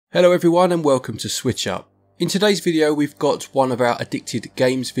Hello everyone and welcome to SwitchUp. In today's video we've got one of our Addicted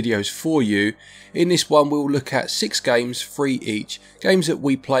Games videos for you. In this one we'll look at 6 games, 3 each, games that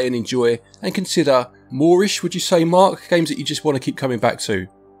we play and enjoy and consider moreish, would you say, Mark? Games that you just want to keep coming back to.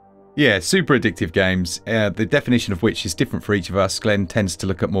 Yeah, super addictive games, the definition of which is different for each of us. Glen tends to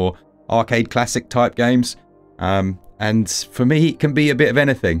look at more arcade classic type games, and for me it can be a bit of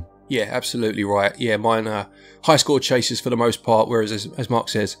anything. Yeah, absolutely right. Yeah, mine are high score chasers for the most part, whereas as Mark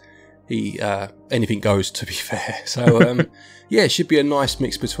says, he anything goes, to be fair. So yeah, it should be a nice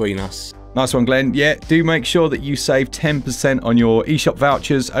mix between us. Nice one, Glen. Yeah, do make sure that you save 10% on your eShop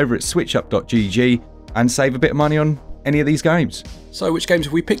vouchers over at switchup.gg and save a bit of money on any of these games. So which games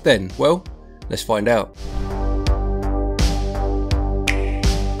have we picked then? Well, let's find out.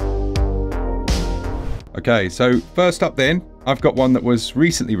 Okay, so first up then, I've got one that was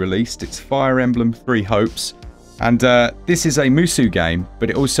recently released. It's Fire Emblem 3 Hopes. And this is a Musou game, but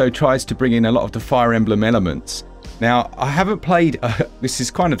it also tries to bring in a lot of the Fire Emblem elements. Now, I haven't played, this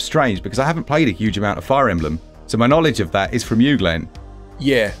is kind of strange because I haven't played a huge amount of Fire Emblem. So my knowledge of that is from you, Glen.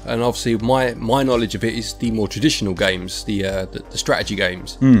 Yeah, and obviously my knowledge of it is the more traditional games, the strategy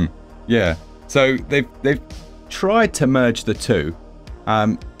games. Yeah, so they've tried to merge the two.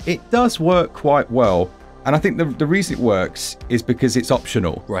 It does work quite well. And I think the reason it works is because it's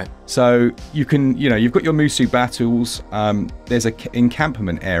optional. Right. So you can, you've got your Musou battles. There's an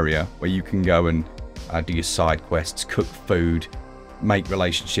encampment area where you can go and do your side quests, cook food, make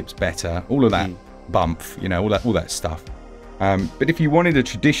relationships better, all of that bump, all that stuff. But if you wanted a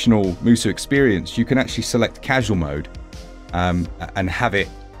traditional Musou experience, you can actually select casual mode and have it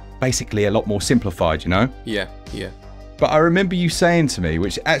basically a lot more simplified, Yeah, yeah. But I remember you saying to me,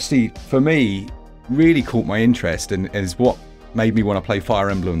 which actually, for me, really caught my interest and is what made me want to play Fire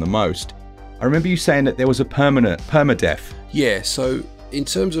Emblem the most. I remember you saying that there was a permadeath. Yeah, so in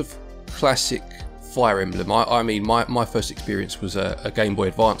terms of classic Fire Emblem, I mean my first experience was a Game Boy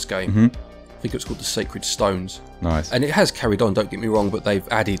Advance game. I think it was called the Sacred Stones. Nice. And it has carried on, don't get me wrong, but they've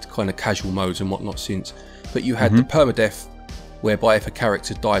added kind of casual modes and whatnot since. But you had the permadeath, whereby if a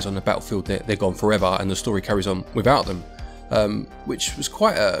character dies on the battlefield, they're gone forever and the story carries on without them. Which was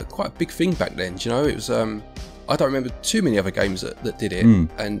quite a big thing back then. It was I don't remember too many other games that did it,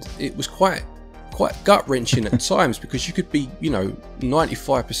 and it was quite gut wrenching at times because you could be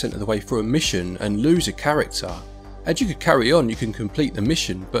 95% of the way through a mission and lose a character, and you could carry on, you can complete the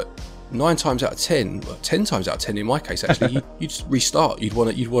mission, but 9 times out of 10, well, 10 times out of 10 in my case actually, you'd just restart. You'd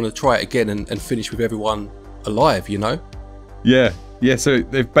want to try it again and finish with everyone alive. Yeah. So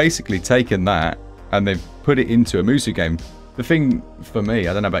they've basically taken that and they've put it into a Musou game. The thing for me,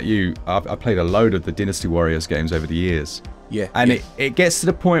 I don't know about you, I've played a load of the Dynasty Warriors games over the years. Yeah. And it gets to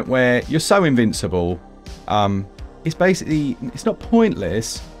the point where you're so invincible. It's basically, it's not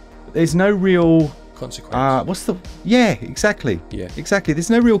pointless, but there's no real consequence. Yeah, exactly. Yeah. Exactly. There's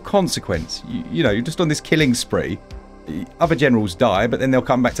no real consequence. You're just on this killing spree. Other generals die, but then they'll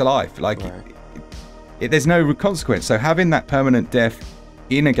come back to life. There's no consequence. So having that permanent death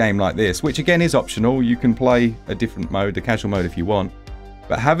in a game like this, which again is optional, you can play a different mode, the casual mode if you want,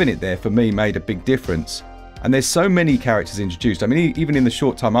 but having it there for me made a big difference. And there's so many characters introduced. I mean, even in the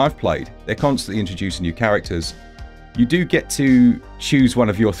short time I've played, they're constantly introducing new characters. You do get to choose one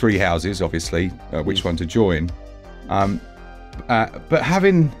of your 3 houses, obviously, which one to join. But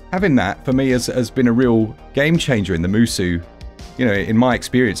having that for me has been a real game changer in the Musou, in my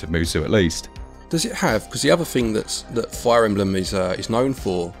experience of Musou at least. Does it have? Because the other thing that Fire Emblem is known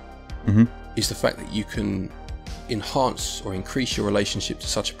for is the fact that you can enhance or increase your relationship to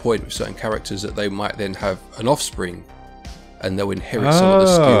such a point with certain characters that they might then have an offspring, and they'll inherit some of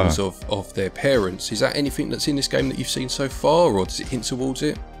the skills of their parents. Is that anything that's in this game that you've seen so far, or does it hint towards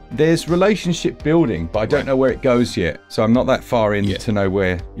it? There's relationship building, but I don't know where it goes yet. So I'm not that far in to know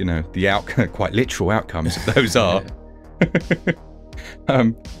where the quite literal outcomes of those are.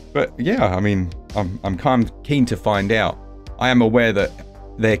 But yeah, I mean, I'm kind of keen to find out. I am aware that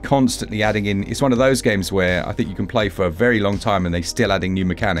they're constantly adding in. It's one of those games where I think you can play for a very long time and they're still adding new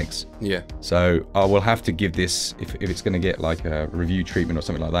mechanics. Yeah. So I will have to give this, if it's going to get like a review treatment or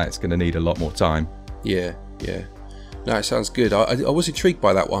something like that, it's going to need a lot more time. Yeah. No, it sounds good. I was intrigued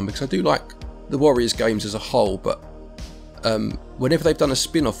by that one because I do like the Warriors games as a whole, but whenever they've done a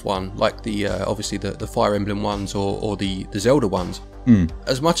spin-off one, like the obviously the Fire Emblem ones or the Zelda ones,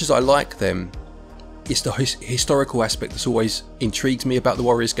 as much as I like them, it's the historical aspect that's always intrigued me about the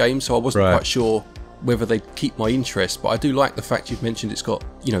Warriors game, so I wasn't quite sure whether they'd keep my interest, but I do like the fact you've mentioned it's got,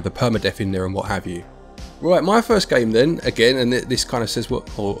 the permadeath in there and what have you. Right, my first game then, again, and this kind of says what,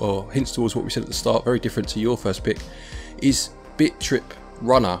 or hints towards what we said at the start, very different to your first pick, is BIT.TRIP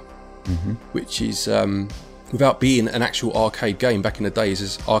runner, which is without being an actual arcade game. Back in the days,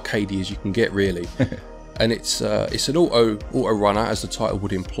 as arcadey as you can get, really. And it's an auto runner, as the title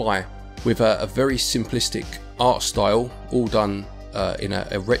would imply, with a very simplistic art style, all done in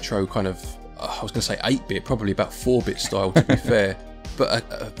a retro kind of, I was going to say 8-bit, probably about 4-bit style to be fair, but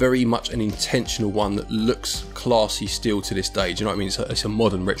a very much an intentional one that looks classy still to this day. Do you know what I mean? It's a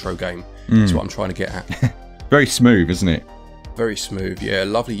modern retro game. That's what I'm trying to get at. Very smooth, isn't it? Very smooth, yeah.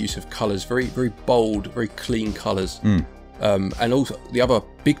 Lovely use of colours, very bold, very clean colours. And also the other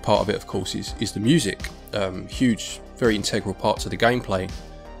big part of it, of course, is the music. Huge, very integral parts of the gameplay.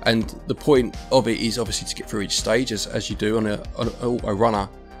 And the point of it is obviously to get through each stage, as you do on an auto runner.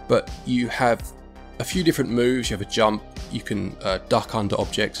 But you have a few different moves. You have a jump. You can duck under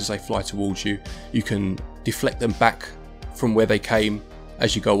objects as they fly towards you. You can deflect them back from where they came.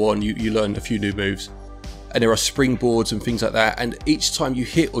 As you go on, you learn a few new moves. And there are springboards and things like that. And each time you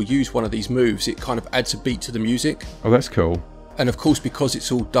hit or use one of these moves, it kind of adds a beat to the music. Oh, that's cool. And of course, because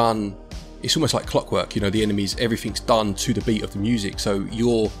it's all done, it's almost like clockwork. You know, the enemies, everything's done to the beat of the music. So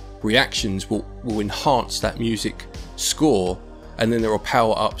your reactions will enhance that music score. And then there are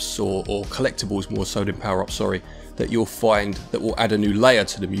power-ups or collectibles, more so than power-ups, sorry, that you'll find that will add a new layer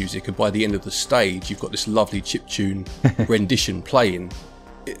to the music. And by the end of the stage, you've got this lovely chiptune rendition playing.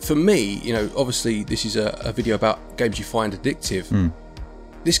 For me, you know, obviously this is a video about games you find addictive.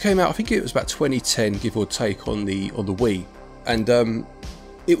 This came out, I think it was about 2010, give or take, on the Wii. And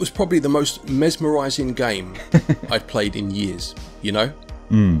it was probably the most mesmerising game I'd played in years, you know?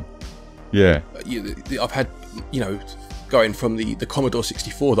 Yeah. I've had, you know, going from the Commodore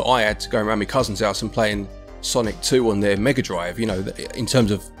 64 that I had to going around my cousin's house and playing Sonic 2 on their Mega Drive, you know, in terms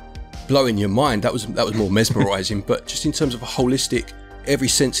of blowing your mind, that was more mesmerising. But just in terms of a holistic, every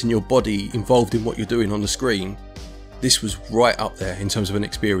sense in your body involved in what you're doing on the screen, this was right up there in terms of an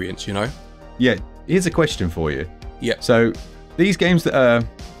experience, you know? Yeah. Here's a question for you. Yeah. So these games that are,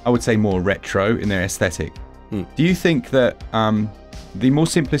 I would say, more retro in their aesthetic, do you think that the more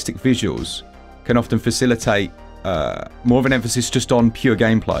simplistic visuals can often facilitate more of an emphasis just on pure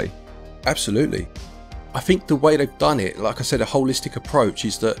gameplay? Absolutely. I think the way they've done it, like I said, a holistic approach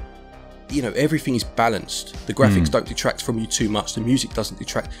is that, you know, everything is balanced. The graphics don't detract from you too much. The music doesn't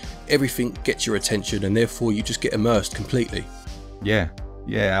detract. Everything gets your attention, and therefore you just get immersed completely. Yeah,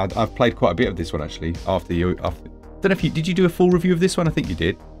 I've played quite a bit of this one actually. After don't know if did you do a full review of this one? I think you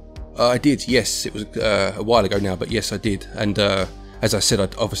did. I did. Yes, it was a while ago now, but yes, I did. And as I said,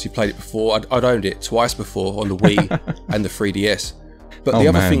 I'd obviously played it before. I'd owned it twice before on the Wii and the 3DS. But the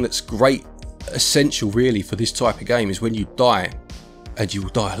other thing that's great, essential really for this type of game is when you die. And you will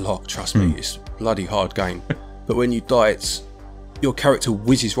die a lot, trust me, it's a bloody hard game. But when you die, your character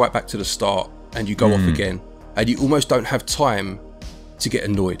whizzes right back to the start and you go off again. And you almost don't have time to get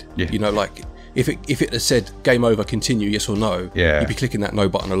annoyed. Yeah. You know, like if it had said game over, continue, yes or no, you'd be clicking that no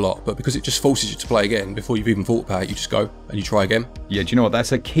button a lot. But because it just forces you to play again before you've even thought about it, you just go and you try again. Yeah, do you know what?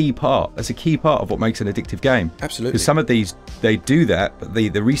 That's a key part. That's a key part of what makes an addictive game. Absolutely. Because some of these, they do that, but the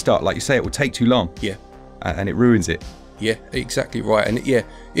restart, like you say, it will take too long. Yeah. And it ruins it. Yeah, exactly right. And yeah,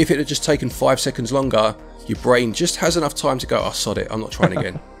 if it had just taken 5 seconds longer, your brain just has enough time to go, oh, sod it, I'm not trying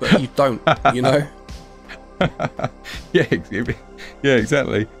again. But you don't, you know? Yeah,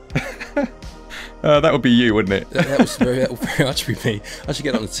 exactly. That would be you, wouldn't it? That would very much be me. I should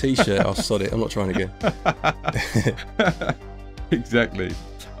get on a t-shirt, oh, sod it, I'm not trying again. Exactly.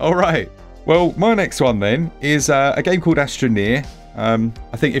 All right. Well, my next one then is a game called Astroneer.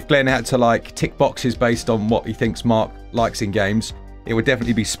 I think if Glen had to like tick boxes based on what he thinks Mark likes in games, it would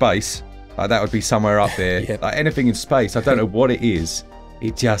definitely be space. That would be somewhere up there. Yeah. Like anything in space, I don't know what it is.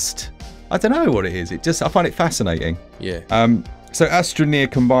 I don't know what it is. I find it fascinating. Yeah. So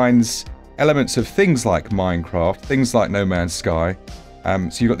Astroneer combines elements of things like Minecraft, things like No Man's Sky.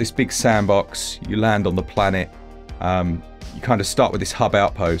 So you've got this big sandbox. You land on the planet. You kind of start with this hub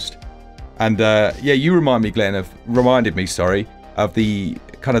outpost. And you reminded me, of the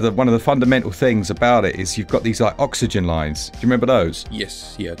kind of one of the fundamental things about it is you've got these like oxygen lines. Do you remember those?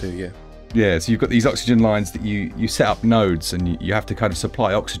 Yes, yeah, I do, yeah. Yeah, so you've got these oxygen lines that you set up nodes and you have to kind of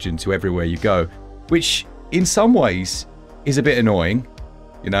supply oxygen to everywhere you go, which in some ways is a bit annoying.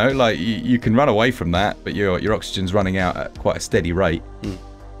 You know, like you can run away from that, but your oxygen's running out at quite a steady rate.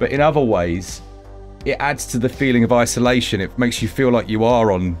 But in other ways, it adds to the feeling of isolation. It makes you feel like you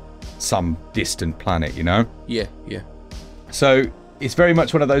are on some distant planet, you know? Yeah. So it's very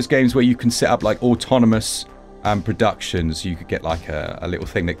much one of those games where you can set up like autonomous productions. You could get like a little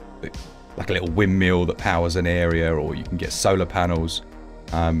thing that like a little windmill that powers an area, or you can get solar panels.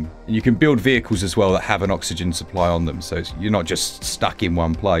 And you can build vehicles as well that have an oxygen supply on them, so you're not just stuck in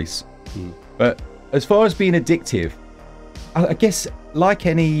one place. But as far as being addictive, I guess like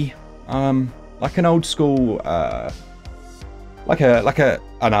any like an old school and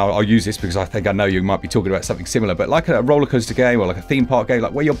I'll use this because I think I know you might be talking about something similar, but like a roller coaster game or like a theme park game,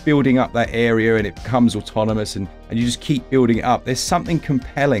 like where you're building up that area and it becomes autonomous and you just keep building it up. There's something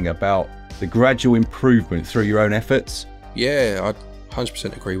compelling about the gradual improvement through your own efforts. Yeah, I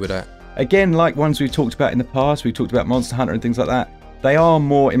 100% agree with that. Again, like ones we've talked about in the past, we've talked about Monster Hunter and things like that. They are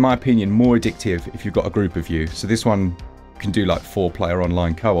more, in my opinion, more addictive if you've got a group of you. So this one can do like 4-player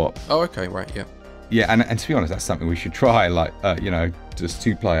online co-op. Oh, okay, right, yeah. Yeah, and to be honest, that's something we should try, like, you know, just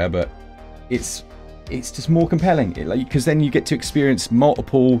 2-player, but it's just more compelling, because then you get to experience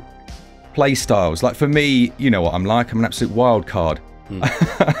multiple play styles. Like for me, you know what I'm like, I'm an absolute wild card.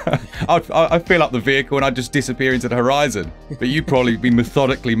 I'd fill up the vehicle and I'd just disappear into the horizon, but you'd probably be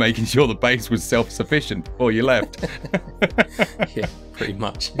methodically making sure the base was self-sufficient before you left. Yeah, pretty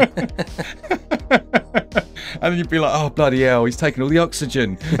much. And then you'd be like, oh bloody hell, he's taking all the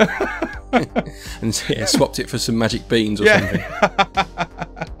oxygen. And yeah, swapped it for some magic beans or something.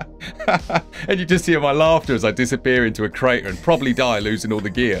 And you just hear my laughter as I disappear into a crater and probably die losing all the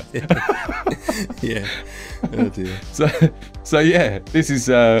gear. Yeah. Oh dear. So yeah, this is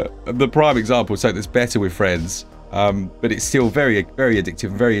the prime example. So that's better with friends, but it's still very, very addictive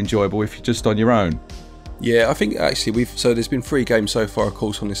and very enjoyable if you're just on your own. Yeah, I think actually there's been 3 games so far, of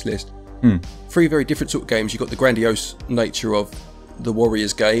course, on this list. 3 very different sort of games. You've got the grandiose nature of the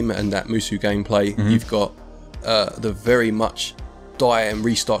Warriors game and that Musu gameplay. You've got the very much die and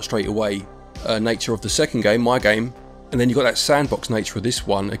restart straight away nature of the second game, my game, and then you've got that sandbox nature of this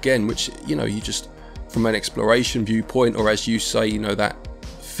one again, which, you know, you just from an exploration viewpoint, or as you say, you know, that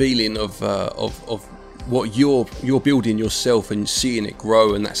feeling of what you're building yourself and seeing it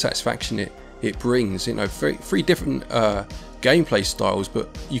grow and that satisfaction it brings. You know, 3 different gameplay styles,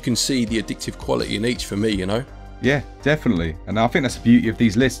 but you can see the addictive quality in each for me, you know. Yeah, definitely. And I think that's the beauty of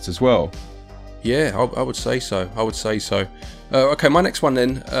these lists as well. Yeah, I would say so. Okay, my next one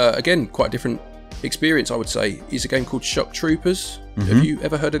then, again, quite a different experience, I would say, is a game called Shock Troopers. Have you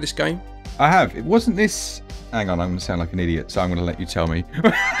ever heard of this game? I have. It wasn't this... Hang on, I'm going to sound like an idiot, so I'm going to let you tell me.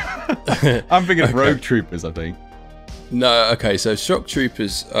 I'm thinking of Rogue Troopers, I think. No, okay, so Shock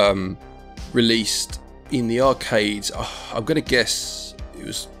Troopers released in the arcades, I'm going to guess it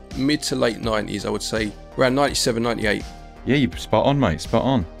was mid to late 90s, I would say, around 97, 98. Yeah, you're spot on, mate, spot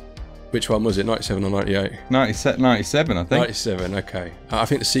on. Which one was it, 97 or 98? 97, I think. 97, okay. I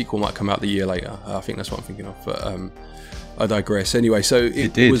think the sequel might come out the year later. I think that's what I'm thinking of, but I digress. Anyway, so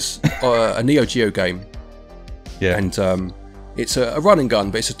it was a Neo Geo game. Yeah. And it's a run and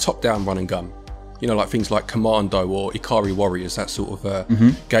gun, but it's a top-down run and gun. You know, like things like Commando or Ikari Warriors, that sort of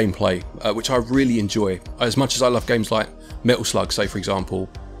gameplay, which I really enjoy. As much as I love games like Metal Slug, say, for example,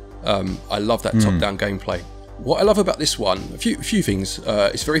 I love that top-down gameplay. What I love about this one, a few things.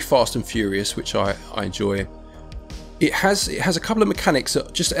 It's very fast and furious, which I enjoy. It has a couple of mechanics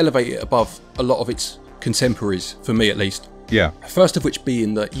that just elevate it above a lot of its contemporaries, for me at least. Yeah. First of which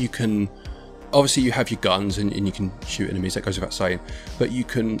being that you can, obviously you have your guns and you can shoot enemies, that goes without saying, but you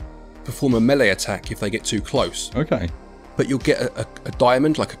can perform a melee attack if they get too close. Okay. But you'll get a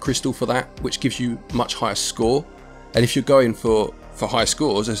diamond, like a crystal for that, which gives you much higher score. And if you're going for high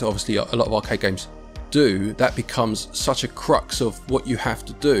scores, as obviously a lot of arcade games do, that becomes such a crux of what you have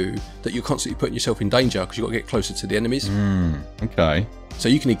to do that you're constantly putting yourself in danger because you've got to get closer to the enemies. Okay. So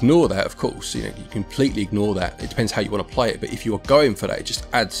you can ignore that, of course. You know, you completely ignore that. It depends how you want to play it. But if you are going for that, it just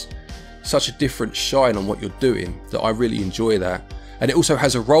adds such a different shine on what you're doing that I really enjoy that. And it also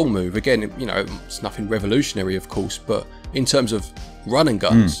has a roll move. Again, you know, it's nothing revolutionary, of course, but in terms of run and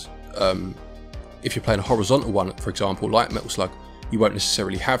guns, if you're playing a horizontal one, for example, like Metal Slug, you won't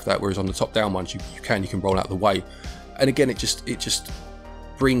necessarily have that, whereas on the top-down ones, you can roll out the way. And again, it just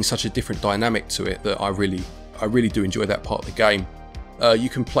brings such a different dynamic to it that I really do enjoy that part of the game. You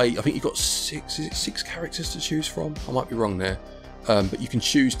can play, I think you've got 6 characters to choose from? I might be wrong there. But you can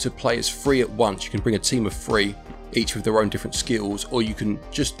choose to play as 3 at once. You can bring a team of 3, each with their own different skills, or you can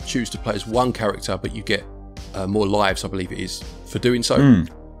just choose to play as 1 character, but you get more lives, I believe it is, for doing so,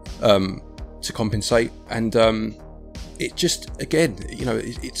 to compensate. And it just, again, you know,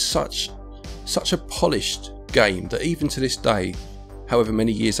 it's such a polished game that even to this day, however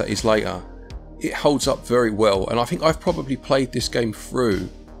many years that is later, it holds up very well. And I think I've probably played this game through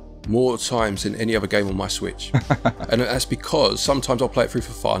more times than any other game on my Switch. And that's because sometimes I'll play it through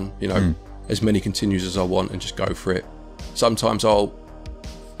for fun, you know, as many continues as I want and just go for it. Sometimes I'll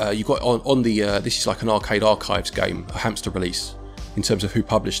you got on the this is like an Arcade Archives game, a hamster release, in terms of who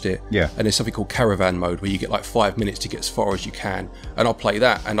published it. Yeah. And there's something called caravan mode where you get like 5 minutes to get as far as you can. And I'll play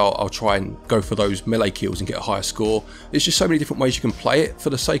that and I'll try and go for those melee kills and get a higher score. There's just so many different ways you can play it for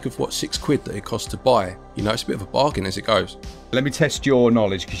the sake of what, £6 that it costs to buy. You know, it's a bit of a bargain as it goes. Let me test your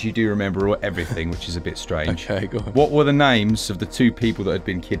knowledge because you do remember everything, which is a bit strange. Okay, go on. What were the names of the 2 people that had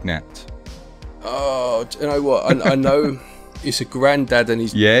been kidnapped? Oh, do you know what? I know it's a granddad and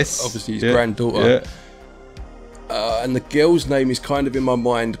his obviously his granddaughter. Yeah. And the girl's name is kind of in my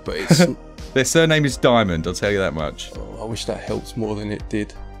mind, but it's... Their surname is Diamond, I'll tell you that much. Oh, I wish that helped more than it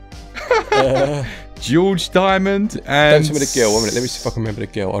did. George Diamond and... Don't tell me the girl. One minute, let me see if I can remember the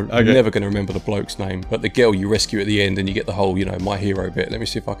girl. I'm never going to remember the bloke's name. But the girl you rescue at the end and you get the whole, you know, my hero bit. Let me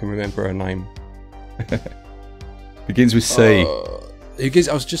see if I can remember her name. Begins with C.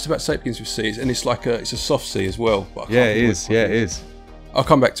 I was just about to say it begins with C, and it's like it's a soft C as well. But Yeah, it is. I'll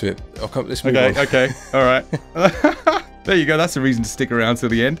come back to it. Let's move on. Okay, all right. There you go. That's a reason to stick around till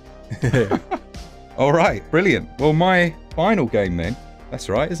the end. All right, brilliant. Well, my final game then. That's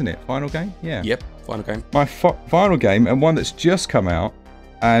right, isn't it? Final game? Yeah. Yep, final game. My final game, and one that's just come out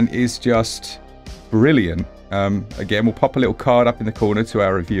and is just brilliant. Again, we'll pop a little card up in the corner to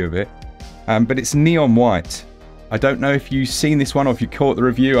our review of it. But it's Neon White. I don't know if you've seen this one or if you caught the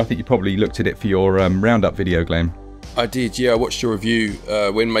review. I think you probably looked at it for your roundup video, Glenn. I did, yeah. I watched your review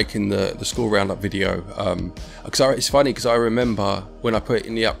when making the school roundup video. Because it's funny because I remember when I put it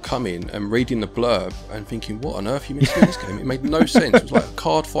in the upcoming and reading the blurb and thinking, what on earth are you meant to do this game? It made no sense. It was like a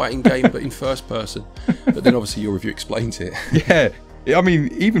card fighting game but in first person. But then obviously your review explains it. Yeah, I mean,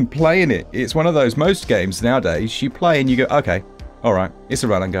 even playing it, it's one of those, most games nowadays, you play and you go, okay, all right, it's a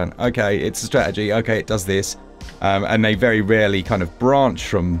run and gun. Okay, it's a strategy. Okay, it does this. And they very rarely kind of branch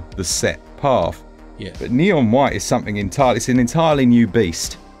from the set path. Yeah. But Neon White is something entirely, it's an entirely new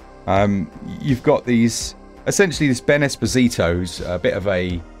beast. You've got these, essentially this Ben Esposito, who's a bit of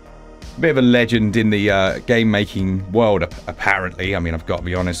a legend in the game making world, apparently. I mean, I've got to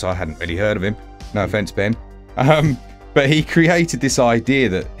be honest, I hadn't really heard of him. No offense, Ben. But he created this idea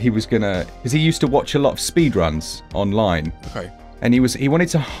that he was gonna, because he used to watch a lot of speedruns online. Okay. And he wanted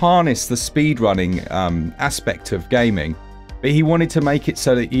to harness the speedrunning aspect of gaming, but he wanted to make it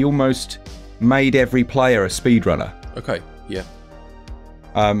so that he almost made every player a speedrunner. Okay, yeah.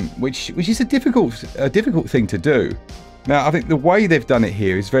 Which is a difficult thing to do. Now, I think the way they've done it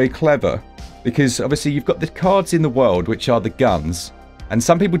here is very clever, because obviously you've got the cards in the world, which are the guns, and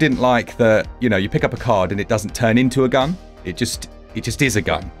some people didn't like that. You know, you pick up a card and it doesn't turn into a gun. It just is a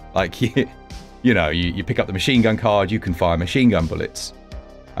gun. Like you know, you pick up the machine gun card, you can fire machine gun bullets.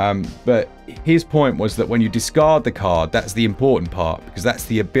 But his point was that when you discard the card, that's the important part, because that's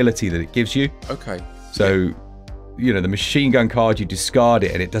the ability that it gives you. Okay. So, you know, the machine gun card, you discard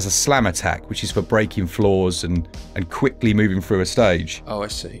it and it does a slam attack, which is for breaking floors and quickly moving through a stage. Oh, I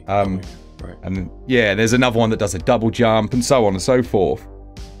see. Right. And yeah, there's another one that does a double jump and so on and so forth.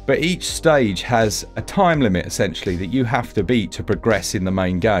 But each stage has a time limit, essentially, that you have to beat to progress in the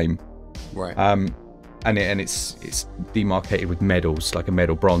main game. Right. And it's demarcated with medals, like a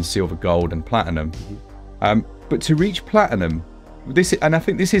medal, bronze, silver, gold, and platinum. Mm-hmm. But to reach platinum, and I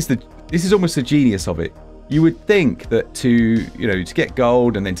think this is almost the genius of it. You would think that to get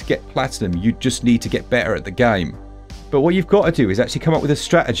gold and then to get platinum, you just need to get better at the game. But what you've got to do is actually come up with a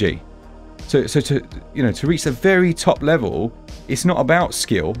strategy. So to reach the very top level, it's not about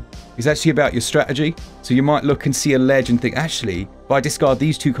skill. It's actually about your strategy. So you might look and see a ledge and think, actually, if I discard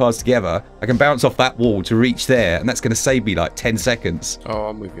these 2 cards together, I can bounce off that wall to reach there, and that's going to save me like 10 seconds. Oh,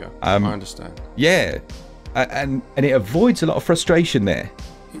 I'm with you. I understand. Yeah, and it avoids a lot of frustration there.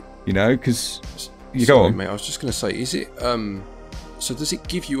 You know, because you go on, mate. I was just going to say, is it? So does it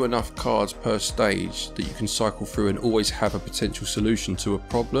give you enough cards per stage that you can cycle through and always have a potential solution to a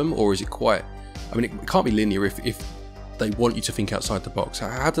problem, or is it quite? I mean, it can't be linear if they want you to think outside the box.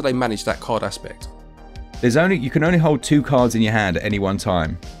 How do they manage that card aspect? You can only hold 2 cards in your hand at any one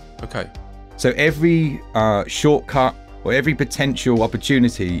time. Okay. So every shortcut or every potential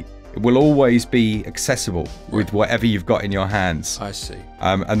opportunity will always be accessible with whatever you've got in your hands. I see.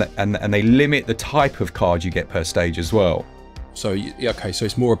 And they limit the type of card you get per stage as well. So okay, so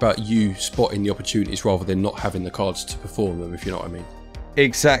it's more about you spotting the opportunities rather than not having the cards to perform them, if you know what I mean.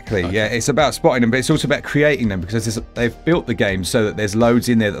 Exactly. Okay. Yeah, it's about spotting them, but it's also about creating them, because they've built the game so that there's loads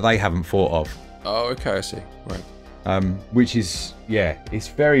in there that they haven't thought of. Oh, okay, I see. Right. Which is, yeah, it's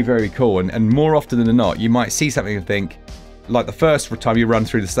very, very cool. And more often than not, you might see something and think, like the first time you run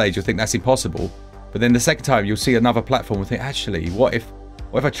through the stage, you'll think that's impossible. But then the second time, you'll see another platform and think, actually, what if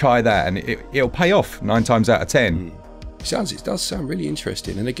I try that? And it'll pay off 9 times out of 10. It does sound really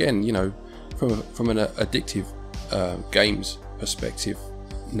interesting. And again, you know, from an addictive games perspective,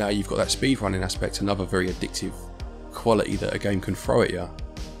 now you've got that speedrunning aspect, another very addictive quality that a game can throw at you.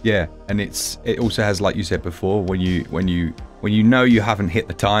 Yeah, and it also has, like you said before, when you know you haven't hit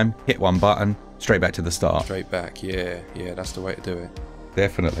the time, hit one button, straight back to the start. Straight back, yeah, that's the way to do it.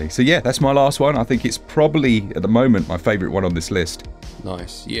 Definitely. So yeah, that's my last one. I think it's probably at the moment my favourite one on this list.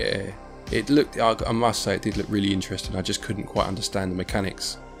 Nice, yeah. It looked, I must say, it did look really interesting. I just couldn't quite understand the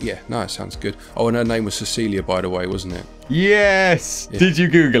mechanics. Yeah, no, it sounds good. Oh, and her name was Cecilia, by the way, wasn't it? Yes! Yeah. Did you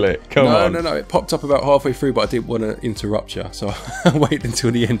Google it? Come on. No, it popped up about halfway through, but I didn't want to interrupt you, so I waited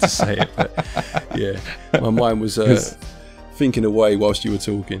until the end to say it. But yeah, my mind was thinking away whilst you were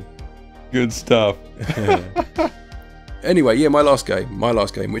talking. Good stuff. Anyway, yeah, my last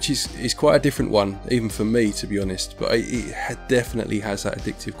game, which is quite a different one, even for me, to be honest, but it definitely has that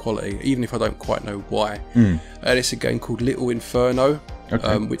addictive quality, even if I don't quite know why. And it's a game called Little Inferno,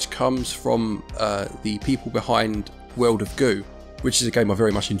 which comes from the people behind World of Goo, which is a game I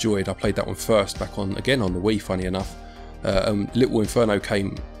very much enjoyed. I played that one first back on the Wii, funny enough. Little Inferno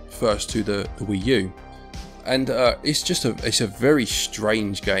came first to the Wii U. And it's a very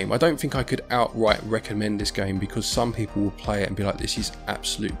strange game. I don't think I could outright recommend this game, because some people will play it and be like, this is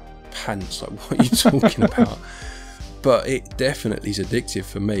absolute pants, like what are you talking about? But it definitely is addictive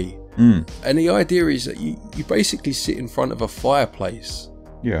for me. And the idea is that you basically sit in front of a fireplace,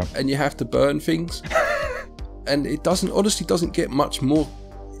 and you have to burn things. And it honestly doesn't get much more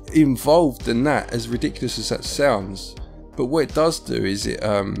involved than that, as ridiculous as that sounds. But what it does do is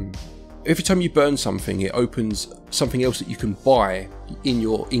every time you burn something, it opens something else that you can buy in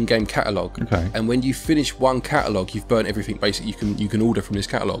your in-game catalogue. And when you finish one catalogue, you've burnt everything basically you can order from this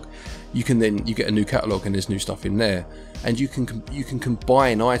catalogue. You get a new catalogue and there's new stuff in there. And you can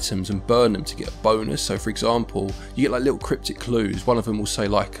combine items and burn them to get a bonus. So for example, you get like little cryptic clues. One of them will say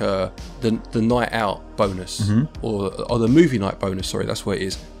like the night out bonus, or the movie night bonus, sorry, that's what it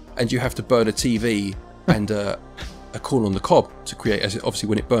is. And you have to burn a TV and a corn on the cob to create, as obviously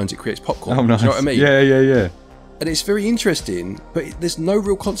when it burns it creates popcorn. Oh, nice. Do you know what I mean? Yeah. And it's very interesting, but there's no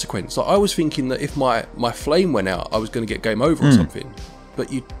real consequence. Like I was thinking that if my flame went out, I was going to get game over or something.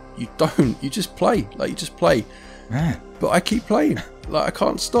 But you don't. You just play. Like you just play. Man. But I keep playing. Like I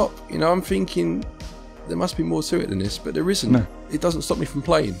can't stop. You know, I'm thinking there must be more to it than this, but there isn't. No. It doesn't stop me from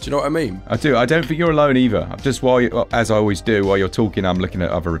playing. Do you know what I mean? I do. I don't think you're alone either. Just as I always do, while you're talking, I'm looking at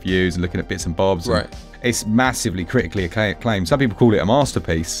other reviews and looking at bits and bobs. Right. It's massively critically acclaimed. Some people call it a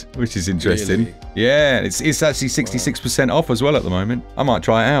masterpiece, which is interesting. Really? Yeah, it's actually 66% off as well at the moment. I might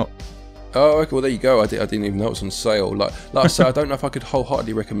try it out. Oh, okay, well there you go. I didn't even know it was on sale. Like I said, I don't know if I could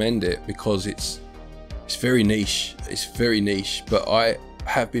wholeheartedly recommend it, because it's very niche. It's very niche, but I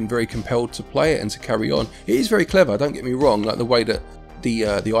have been very compelled to play it and to carry on. It is very clever, don't get me wrong, like the way that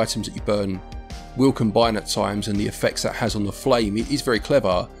the items that you burn will combine at times and the effects that has on the flame, it is very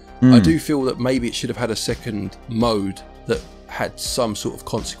clever. I do feel that maybe it should have had a second mode that had some sort of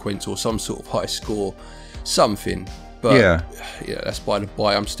consequence or some sort of high score, something. But yeah, that's by the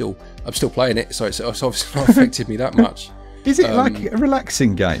by. I'm still playing it, so it's obviously not affected me that much. Is it like a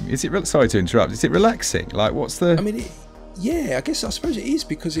relaxing game? Is it? Sorry to interrupt. Is it relaxing? Like, what's the? I mean, yeah, I suppose it is,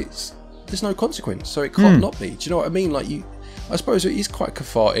 because there's no consequence, so it can't not be. Do you know what I mean? Like I suppose it is quite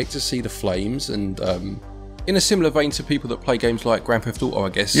cathartic to see the flames, and in a similar vein to people that play games like Grand Theft Auto, I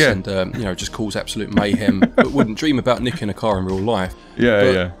guess, and you know, just cause absolute mayhem, but wouldn't dream about nicking a car in real life.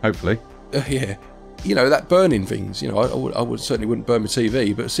 Yeah, hopefully. Yeah, you know, that burning things. You know, I would certainly wouldn't burn my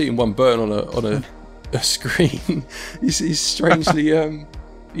TV, but seeing one burn on a screen is strangely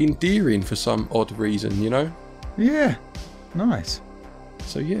endearing for some odd reason. You know. Yeah. Nice.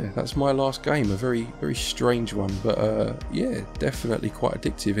 So yeah, that's my last game. A very, very strange one, but yeah, definitely quite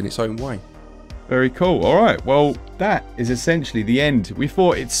addictive in its own way. Very cool. All right. Well, that is essentially the end. We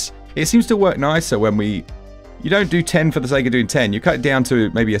thought it seems to work nicer when you don't do 10 for the sake of doing 10. You cut it down to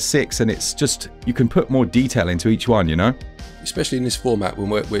maybe a 6, and it's just, you can put more detail into each one, you know? Especially in this format when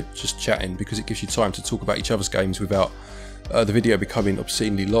we're just chatting, because it gives you time to talk about each other's games without the video becoming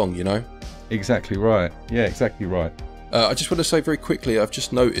obscenely long, you know? Exactly right. Yeah, exactly right. I just want to say very quickly, I've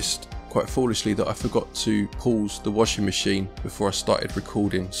just noticed quite foolishly that I forgot to pause the washing machine before I started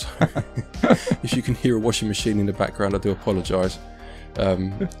recording. So if you can hear a washing machine in the background, I do apologise.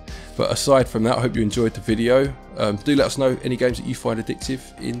 But aside from that, I hope you enjoyed the video. Do let us know any games that you find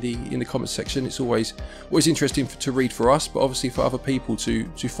addictive in the comments section. It's always interesting to read for us, but obviously for other people to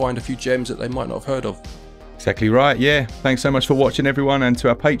find a few gems that they might not have heard of. Exactly right, yeah. Thanks so much for watching, everyone, and to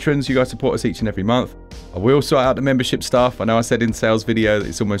our patrons, you guys support us each and every month. I will sort out the membership stuff. I know I said in sales video that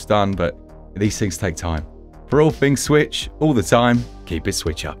it's almost done, but these things take time. For all things Switch, all the time, keep it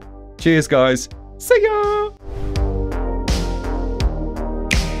Switch up. Cheers, guys. See ya!